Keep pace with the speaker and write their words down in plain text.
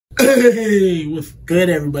Hey, what's good,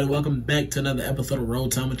 everybody? Welcome back to another episode of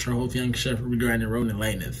RollTime with your host, Young Chef. We grinding, rolling,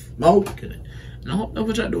 lighting, and smoking it. And I hope that's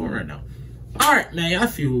what y'all doing right now. All right, man, y'all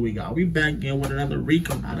see who we got. We back again with another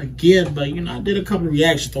Rico. Not again, but you know, I did a couple of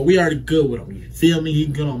reactions, so we already good with him. You feel me? He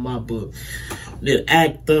good on my book. We did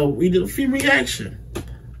actor. We did a few reactions.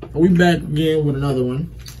 So we back again with another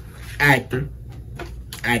one. Actor.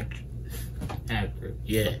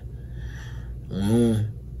 Yeah.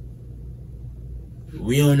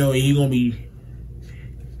 We don't know he gonna be.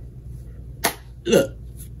 Look,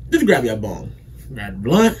 just grab your bone. Grab the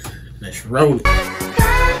blunt. Let's roll it.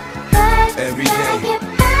 Every day,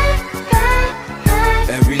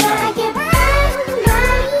 every night,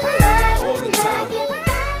 all the time.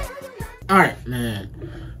 Alright,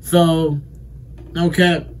 man. So, no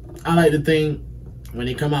cap, I like to think when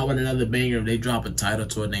they come out with another banger, if they drop a title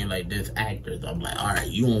to a name like this, actors, I'm like, alright,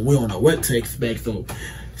 we don't know what to expect, so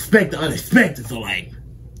expect the unexpected. So, like,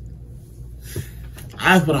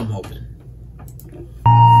 that's what I'm hoping.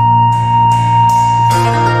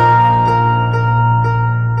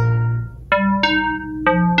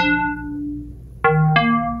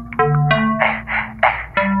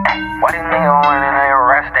 Why these niggas running their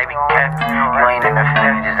arrest? They be kept. You ain't in the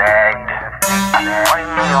field, you just act. Why these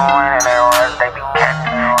niggas running their arrest? They be kept.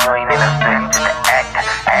 You ain't in the field, you just act.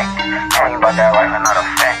 You ain't about that life, another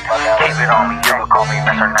fact. Keep it on me, you can call me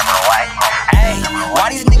Mr. Never Like. Hey, why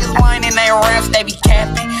these niggas lying in their raps? They be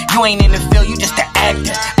capping. You ain't in the field, you just an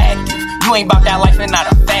actor. You ain't about that life and not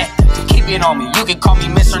a fact. Keep it on me, you can call me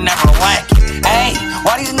Mr. Never Like. Hey,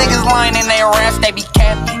 why these niggas lying in their raps? They be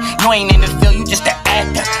capping. You ain't in the field, you just an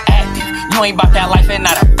actor. You ain't about that life and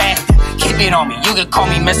not a fact. Keep it on me, you can call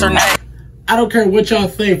me Mr. Never. I don't care what y'all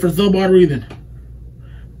say for some odd reason.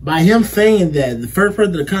 By him saying that, the first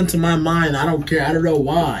person to come to my mind, I don't care. I don't know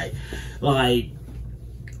why. Like,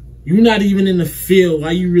 you're not even in the field.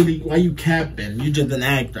 Why you capping? You just an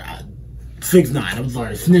actor. 6ix9ine, I'm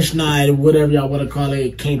sorry, Snitch 9, whatever y'all want to call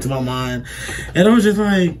it, came to my mind. And I was just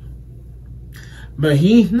like, but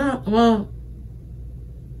he's not, well,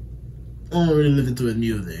 I don't really listen to his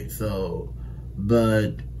music, so,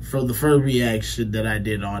 but for the first reaction that I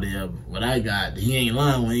did on him, what I got, he ain't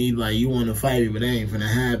lying when he's like, you want to fight me, but that ain't finna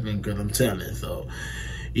happen, because I'm telling. So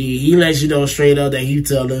he lets you know straight up that he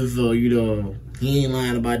telling, so, you know, he ain't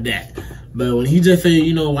lying about that. But when he just say,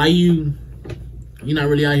 you know, why you're not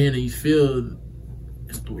really out here in these fields,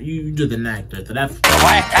 you just an actor, so that's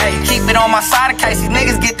whack. Hey, keep it on my side in case these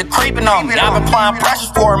niggas get to creeping on me. I've been applying pressures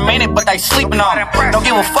for a minute, but they sleeping on me. Don't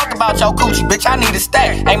give a fuck about your coochie, bitch, I need a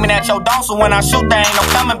stack. Aiming at your dome, so when I shoot, there ain't no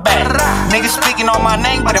coming back. Niggas speaking on my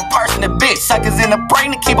name, but in person a bitch. Suckers in the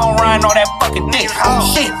brain to keep on riding all that fucking dick. Oh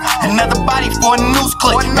shit, another body for a news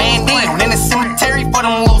clip. Man down in the cemetery for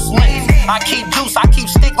them loose lips. I keep juice, I keep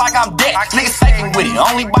stick like I'm dead. Niggas faking with it,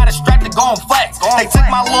 only by the strap to go on flex. They took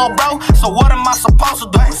my little bro, so what am I supposed to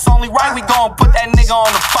do? It's only right we gon' put that nigga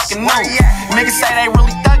on the fucking news. Niggas say they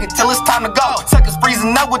really thug it till it's time to go. Suckers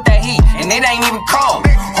freezing up with that heat, and it ain't even cold.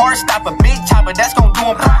 Hard stop a big chopper, that's gon'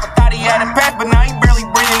 do him proper. Thought he had a pass, but now he barely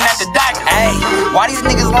breathing at the doctor. Hey, why these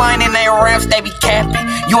niggas lying in their raps? They be capping.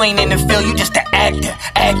 You ain't in the field, you just an actor.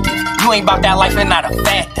 You ain't about that life and not a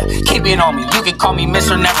factor. Keep it on me, you can call me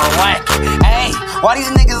Mr. Never Like. Hey, why these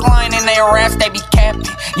niggas lying in their raps? They be capping.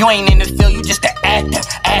 You ain't in the field, you just an actor.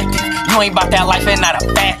 You ain't about that life and not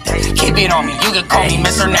a factor. Keep it on me, you can call me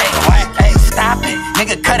Mr. Never Like. Hey, stop it,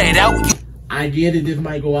 nigga, cut it out. I get it, this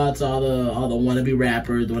might go out to all the wannabe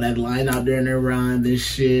rappers, or that line out there in their rhyme, this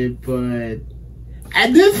shit, but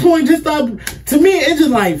at this point, just stop. To me, it's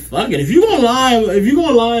just like, fuck it. If you gonna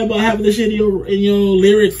lie about having this shit in your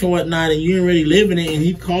lyrics or whatnot, and you ain't really living it, and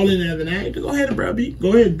he calling it as an actor, go ahead, bro.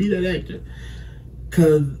 Go ahead and be that actor.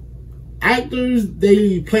 Cause actors,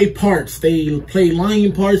 they play parts. They play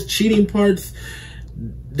lying parts, cheating parts.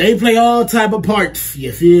 They play all type of parts.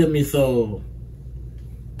 You feel me? So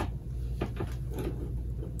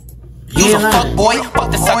You's a fuck boy,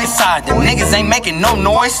 fuck the sucker side. The niggas ain't making no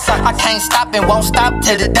noise. I can't stop and won't stop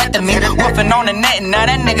till the death of me. Woofing on the net and now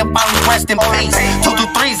that nigga finally rest in peace. 2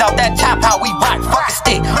 through 3s out that chop, how we rock. Fuck a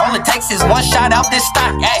stick, all it takes is one shot out this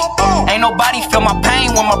stock. Hey, ain't nobody feel my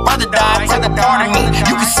pain when my brother died. Took a part of me,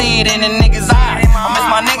 you can see it in the niggas' eyes. I miss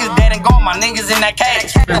my niggas dead and gone, my niggas in that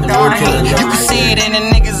cage. You can see it in the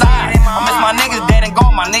niggas' eyes. I miss my niggas dead and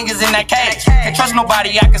gone, my niggas in that cage. Can't trust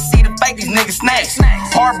nobody, I can see the fake, these niggas snakes.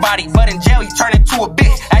 Hard body, but in jail he turned into a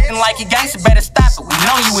bitch. Acting like he gangsta, better stop it, we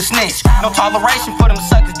know you a snitch. No toleration for them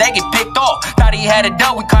suckers, they get picked off. Thought he had a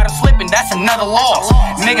dough, we caught him slipping, that's another loss.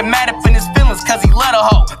 Nigga mad up in his feelings cause he let a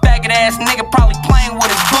hoe. Faggot ass nigga probably playing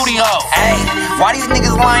with his booty hole. Hey, why these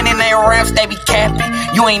niggas lying in their raps, they be capping.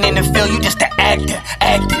 You ain't in the field, you just an actor.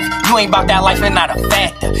 You ain't about that life and not a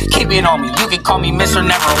factor. Keep it on me, you can call me Mr.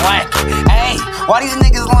 Never Lacking. Hey, why these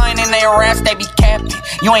niggas lying in their raps, they be capping.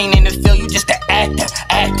 You ain't in the field, you just an actor.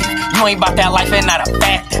 You ain't about that life and not a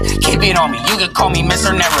factor. Keep it on me, you can call me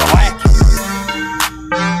Mr. Never Lacking.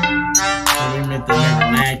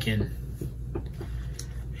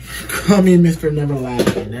 Call me Mr. Never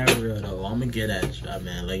Lacking. That's real though. I'm gonna get at y'all,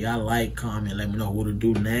 man. Like, y'all like, comment, let me know who to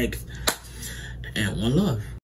do next. And one love.